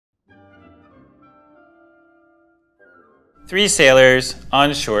Three sailors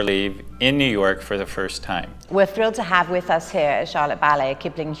on shore leave in New York for the first time. We're thrilled to have with us here at Charlotte Ballet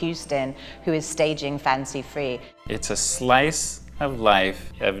Kipling Houston, who is staging Fancy Free. It's a slice of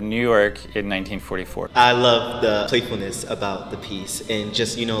life of New York in 1944. I love the playfulness about the piece and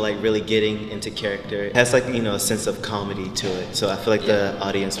just, like really getting into character. It has a sense of comedy to it. So I feel like the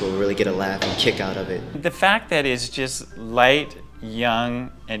audience will really get a laugh and kick out of it. The fact that it's just light,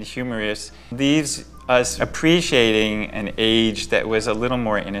 young, and humorous leaves us appreciating an age that was a little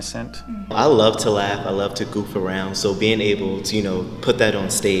more innocent. I love to laugh, I love to goof around, so being able to, put that on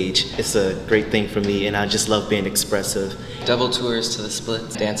stage, it's a great thing for me, and I just love being expressive. Double tours to the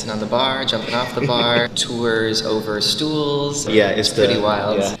splits, dancing on the bar, jumping off the bar, tours over stools. Yeah, it's pretty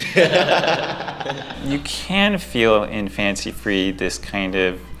wild. Yeah. You can feel in Fancy Free this kind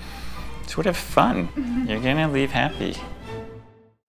of sort of fun. You're gonna leave happy.